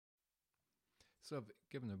So I've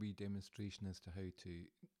given a wee demonstration as to how to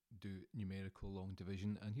do numerical long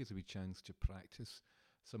division, and here's a wee chance to practice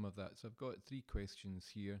some of that. So I've got 3 questions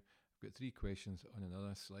here. I've got 3 questions on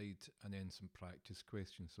another slide, and then some practice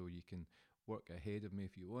questions, so you can work ahead of me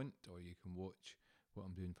if you want, or you can watch what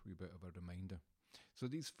I'm doing for a wee bit of a reminder. So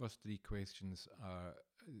these first 3 questions are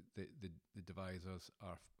the divisors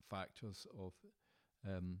are factors of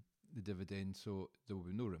the dividend, so there will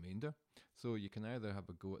be no remainder. So you can either have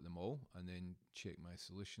a go at them all and then check my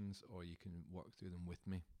solutions, or you can work through them with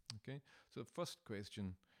me. Okay, so first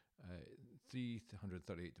question,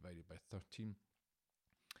 338 divided by 13.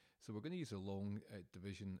 So we're going to use a long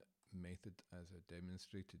division method as I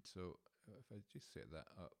demonstrated. So if I just set that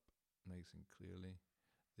up nice and clearly,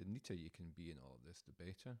 the neater you can be in all of this, the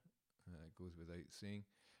better. It goes without saying.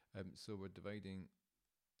 So we're dividing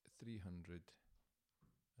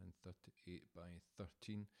 338 by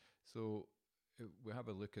 13. So we have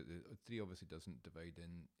a look at the 3 obviously doesn't divide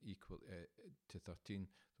in equal to 13.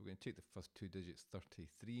 So we're going to take the first 2 digits,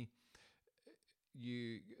 33.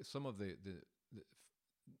 Some of the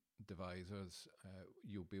divisors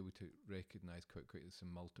you'll be able to recognise quite quickly as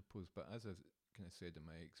some multiples, but as I kind of said in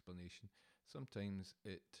my explanation, sometimes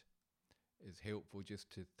it is helpful just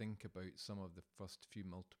to think about some of the first few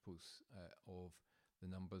multiples of the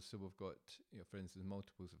numbers. So we've got, for instance,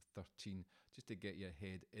 multiples of 13, just to get your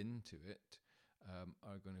head into it,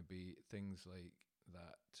 are going to be things like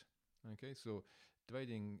that. Okay, so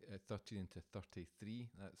dividing 13 into 33,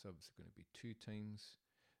 that's obviously going to be 2 times.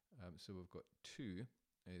 So we've got 2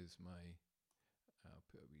 is my, I'll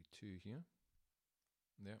put a wee 2 here.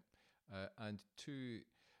 There. And 2,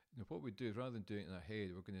 what we do is rather than doing it in our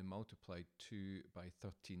head, we're going to multiply 2 by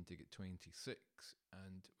 13 to get 26,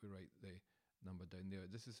 and we write the number down there.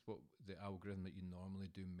 This is what the algorithm that you normally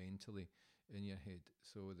do mentally in your head.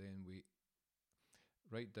 So then we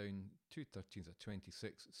write down 2 13s are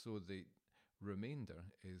 26, so the remainder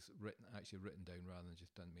is actually written down rather than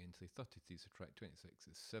just done mentally. 33 subtract 26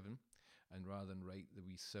 is 7, and rather than write the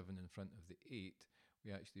wee 7 in front of the 8,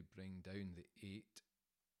 we actually bring down the 8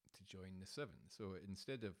 to join the 7. So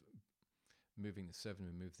instead of moving the 7,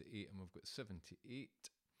 we move the 8, and we've got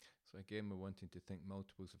 78. So again, we're wanting to think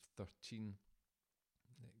multiples of 13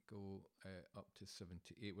 that go up to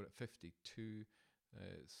 78. We're at 52,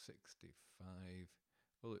 65.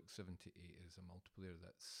 Well, look, 78 is a multiple there,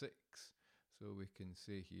 that's 6. So we can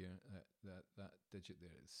say here that digit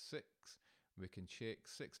there is 6. We can check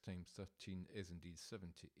 6 times 13 is indeed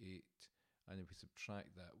 78. And if we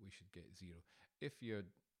subtract that, we should get 0. If your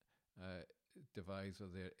divisor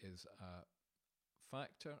there is a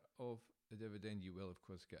factor of the dividend, you will of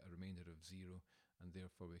course get a remainder of 0, and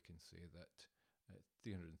therefore we can say that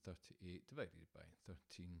 338 divided by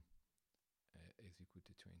 13 is equal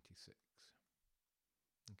to 26.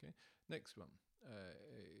 Okay, next one.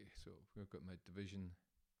 So we've got my division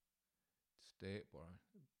step or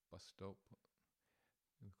bus stop.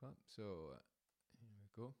 So here we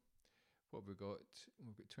go. What have we got?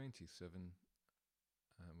 We've got 27,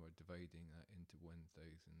 and we're dividing that into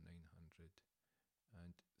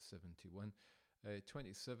 1,971.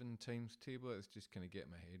 27 times table, let's just kind of get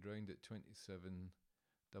my head around it. 27,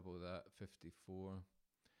 double that, 54.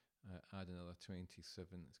 Add another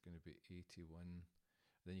 27, it's going to be 81.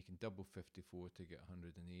 Then you can double 54 to get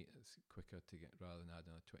 108. It's quicker to get rather than add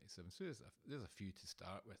another 27. So there's a few to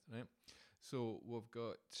start with, right? So we've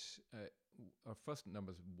got our first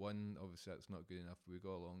number is 1. Obviously, that's not good enough. We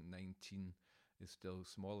go along. 19 is still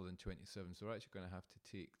smaller than 27. So we're actually going to have to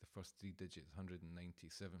take the first 3 digits,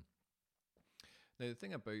 197. Now, the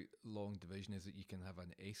thing about long division is that you can have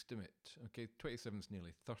an estimate. Okay, 27 is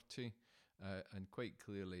nearly 30, and quite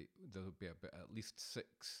clearly there'll be at least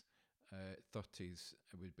 6 30s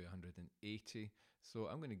would be 180. So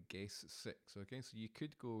I'm going to guess 6. Okay, so you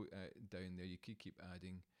could go down there, you could keep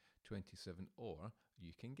adding 27, or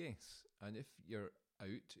you can guess. And if you're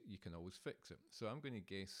out, you can always fix it. So I'm going to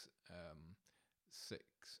guess 6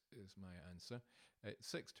 is my answer.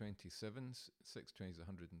 6 27s, 6 20s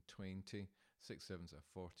 120, 6 7s are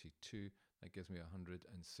 42. That gives me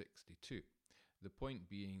 162. The point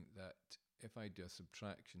being that if I do a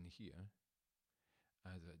subtraction here,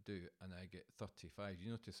 as I do, and I get 35, you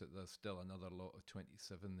notice that there's still another lot of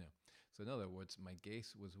 27 there. So in other words, my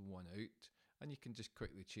guess was 1 out, and you can just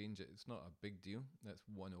quickly change it. It's not a big deal. That's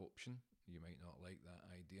one option. You might not like that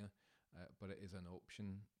idea, but it is an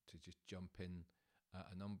option to just jump in at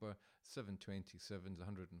a number. 727 is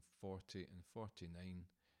 140, and 49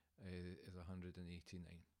 is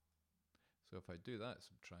 189. So if I do that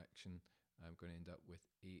subtraction, I'm going to end up with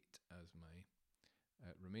 8 as my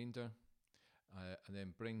remainder. And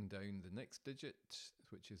then bring down the next digit,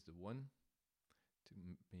 which is the 1.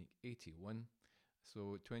 to make 81.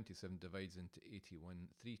 So 27 divides into 81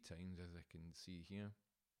 3 times, as I can see here.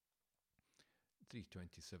 3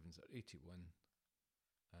 27s are 81,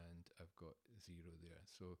 and I've got 0 there.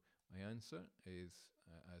 So my answer is,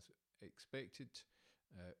 as expected,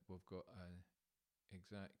 we've got an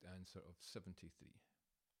exact answer of 73.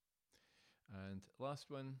 And last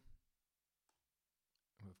one,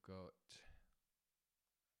 we've got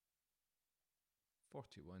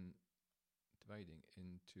 41 dividing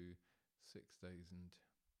into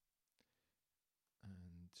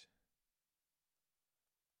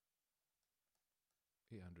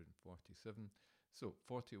 6,847. So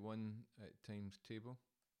 41 times table,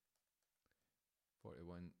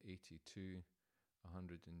 41, 82,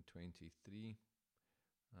 123,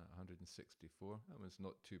 164. That was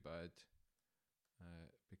not too bad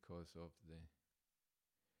because of the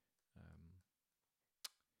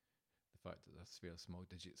fact that that's very small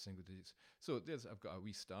digits, single digits. So there's, I've got a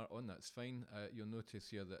wee start on, that's fine. You'll notice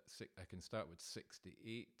here that I can start with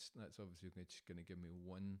 68. That's obviously just going to give me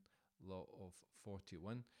one lot of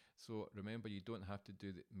 41. So remember, you don't have to do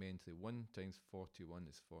it mentally. 1 times 41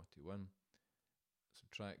 is 41.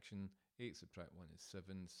 Subtraction, 8 subtract 1 is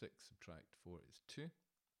 7, 6 subtract 4 is 2.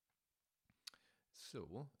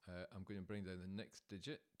 So I'm going to bring down the next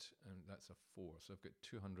digit, and that's a 4. So I've got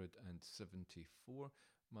 274.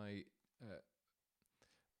 My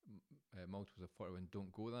multiples of 41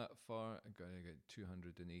 don't go that far. I'm going to get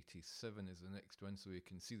 287 is the next one. So you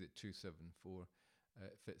can see that 274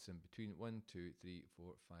 fits in between 1, 2, 3,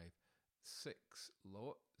 4, 5, 6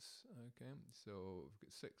 lots. Okay, so we've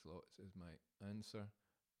got 6 lots is my answer.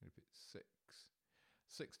 I'm going to put 6.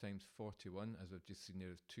 6 times 41, as I've just seen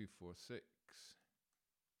there, is 246.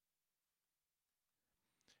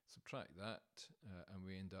 Subtract that, and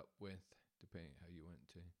we end up with, depending how you want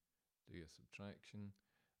to do your subtraction,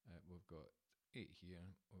 we've got 8 here,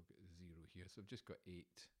 we've got 0 here, so I've just got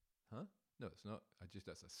 8. Huh? No, it's not.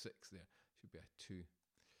 That's a 6 there. Should be a 2.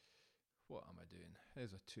 What am I doing?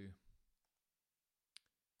 There's a 2.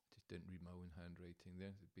 Just didn't read my own handwriting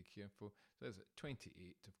there, so be careful. So there's a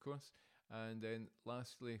 28, of course. And then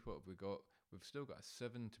lastly, what have we got? We've still got a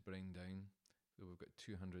 7 to bring down. So we've got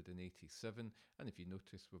 287. And if you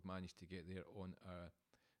notice, we've managed to get there on our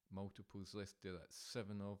multiples list there. That's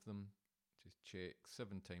 7 of them. Just check.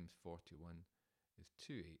 7 times 41 is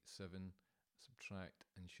 287. Subtract,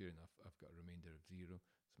 and sure enough, I've got a remainder of 0.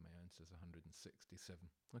 So my answer is 167.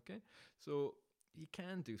 Okay, so you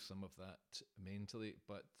can do some of that mentally,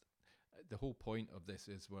 but the whole point of this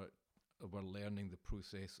is we're learning the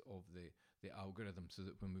process of the algorithm, so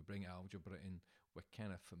that when we bring algebra in, we're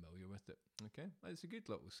kind of familiar with it. Okay, it's a good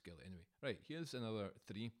little skill anyway. Right, here's another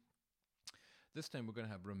 3. This time we're going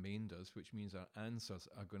to have remainders, which means our answers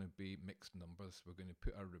are going to be mixed numbers. We're going to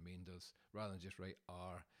put our remainders, rather than just write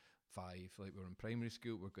R5 like we're in primary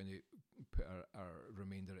school, we're going to put our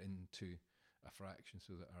remainder into a fraction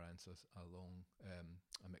so that our answers are along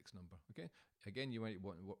a mixed number. Okay, again, you might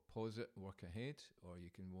want to pause it, work ahead, or you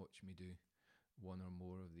can watch me do one or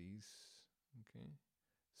more of these. Okay,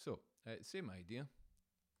 so same idea.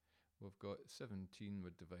 We've got 17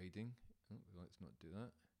 we're dividing. Oh, let's not do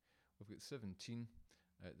that. We've got 17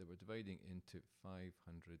 that we're dividing into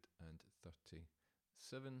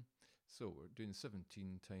 537. So we're doing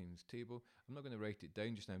 17 times table. I'm not going to write it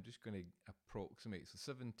down just now. I'm just going to approximate. So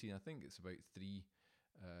 17, I think it's about 3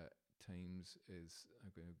 times is, I'm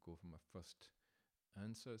going to go for my first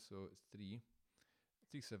answer. So it's 3.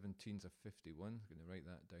 3 17s are 51. I'm going to write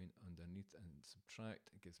that down underneath and subtract.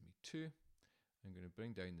 It gives me 2. I'm going to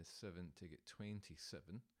bring down the 7 to get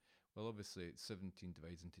 27. Well, obviously, 17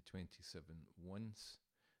 divides into 27 once.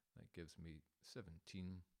 That gives me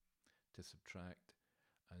 17 to subtract.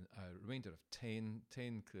 And a remainder of 10.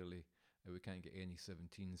 10, clearly, we can't get any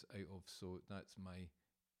 17s out of, so that's my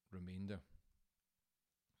remainder.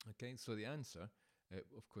 Okay, so the answer,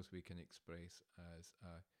 of course, we can express as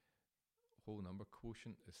a whole number.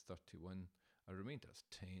 Quotient is 31. Our remainder is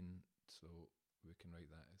 10, so we can write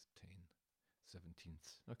that as 10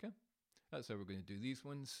 17ths. Okay, that's how we're going to do these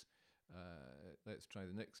ones. Let's try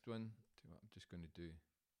the next one. I'm just going to do,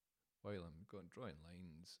 while I'm drawing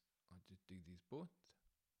lines, I'll just do these both.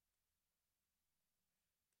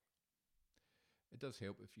 It does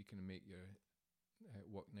help if you can make your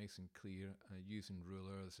work nice and clear, using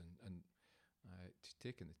rulers and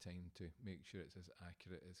taking the time to make sure it's as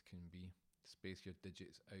accurate as can be. Space your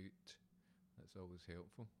digits out. That's always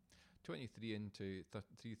helpful. 23 into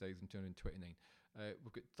 3,229.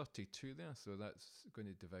 We've got 32 there, so that's going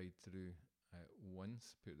to divide through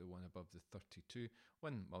once. Put the 1 above the 32.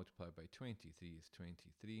 1 multiplied by 23 is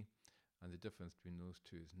 23, and the difference between those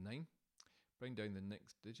two is 9. Bring down the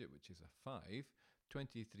next digit, which is a 5.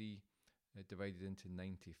 23 divided into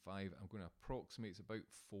 95. I'm going to approximate it's about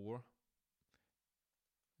 4.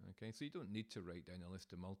 Okay, so you don't need to write down a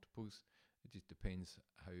list of multiples. It just depends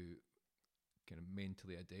how kind of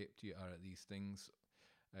mentally adept you are at these things.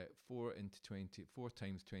 4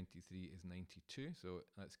 times 23 is 92, so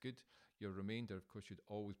that's good. Your remainder, of course, should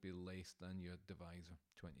always be less than your divisor,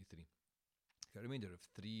 23. Got a remainder of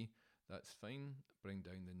 3, that's fine. Bring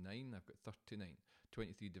down the 9, I've got 39.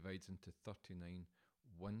 23 divides into 39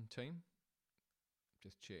 one time.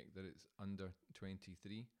 Just check that it's under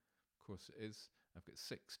 23. Of course it is. I've got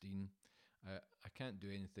 16. I can't do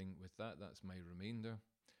anything with that, that's my remainder.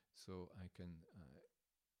 So I can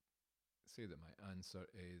say that my answer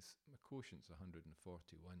is, my quotient's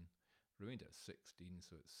 141, remainder is 16,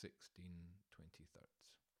 so it's 16 23rds.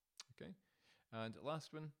 Okay, and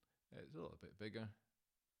last one, it's a little bit bigger,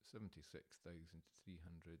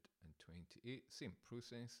 76,328, same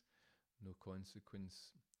process, no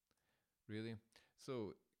consequence really.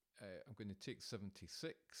 So I'm going to take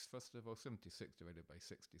 76, first of all. 76 divided by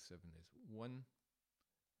 67 is 1.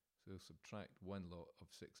 So subtract 1 lot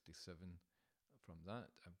of 67 from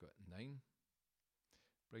that. I've got 9.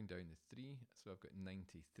 Bring down the 3, so I've got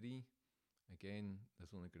 93. Again,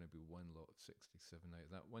 there's only going to be 1 lot of 67 out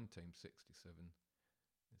of that. 1 times 67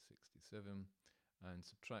 is 67. And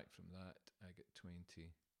subtract from that, I get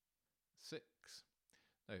 26.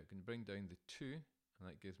 Now I can bring down the 2, and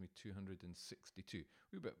that gives me 262. A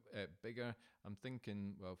wee bit bigger. I'm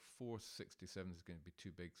thinking, well, 467 is going to be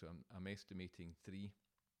too big, so I'm estimating 3.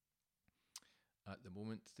 At the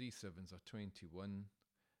moment, 3 7s are 21,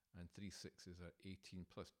 and 3 6s are 18,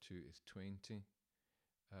 plus 2 is 20.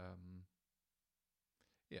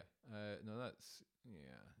 No, that's,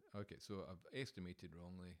 yeah, okay, so I've estimated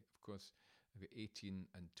wrongly. Of course, I've got 18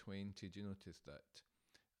 and 20. Do you notice that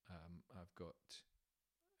I've got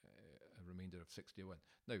a remainder of 61?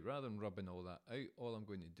 Now, rather than rubbing all that out, all I'm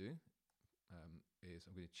going to do is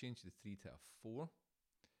I'm going to change the 3 to a 4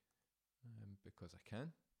 because I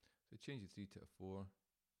can. So change the 3 to a 4.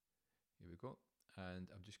 Here we go. And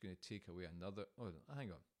I'm just going to take away another. Oh, no,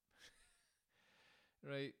 hang on.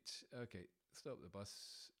 Right. Okay. Stop the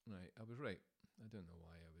bus. Right. I was right. I don't know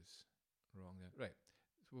why I was wrong there. Right.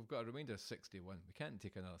 So we've got a remainder of 61. We can't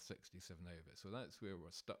take another 67 out of it. So that's where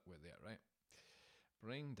we're stuck with there, right?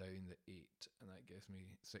 Bring down the 8, and that gives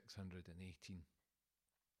me 618.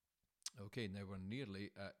 Okay. Now we're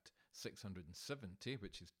nearly at 670,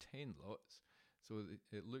 which is 10 lots. So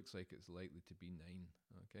it looks like it's likely to be 9,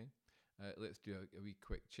 okay? Let's do a wee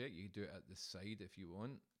quick check. You can do it at the side if you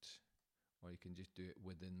want, or you can just do it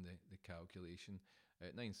within the calculation.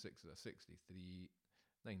 9 6s are 63,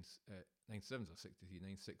 9 7s are 63,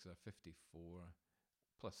 9 6s are 54,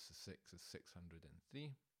 plus the 6 is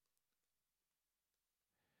 603.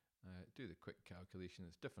 Do the quick calculation.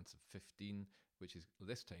 It's a difference of 15, which is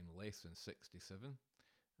this time less than 67. A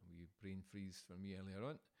wee brain freeze for me earlier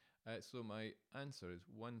on. So my answer is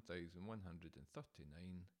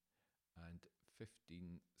 1,139 and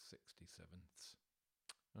 15/67.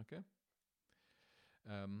 Okay.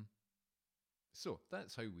 So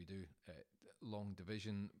that's how we do long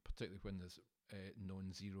division, particularly when there's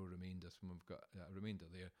non-zero remainders. When we've got a remainder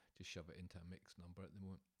there, just shove it into a mixed number at the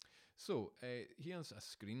moment. So here's a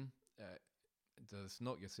screen. Just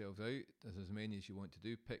knock yourselves out. There's as many as you want to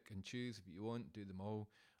do. Pick and choose if you want. Do them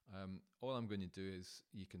all. All I'm going to do is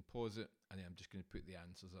you can pause it, and then I'm just going to put the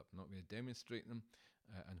answers up. I'm not going to demonstrate them,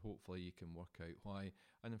 and hopefully you can work out why.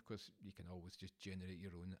 And of course, you can always just generate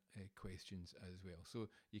your own questions as well. So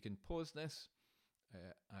you can pause this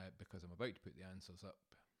because I'm about to put the answers up.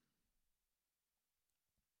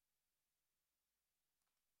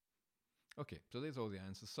 Okay, so there's all the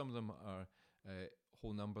answers. Some of them are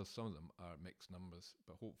whole numbers, some of them are mixed numbers,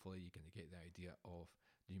 but hopefully you can get the idea of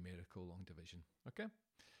numerical long division. Okay.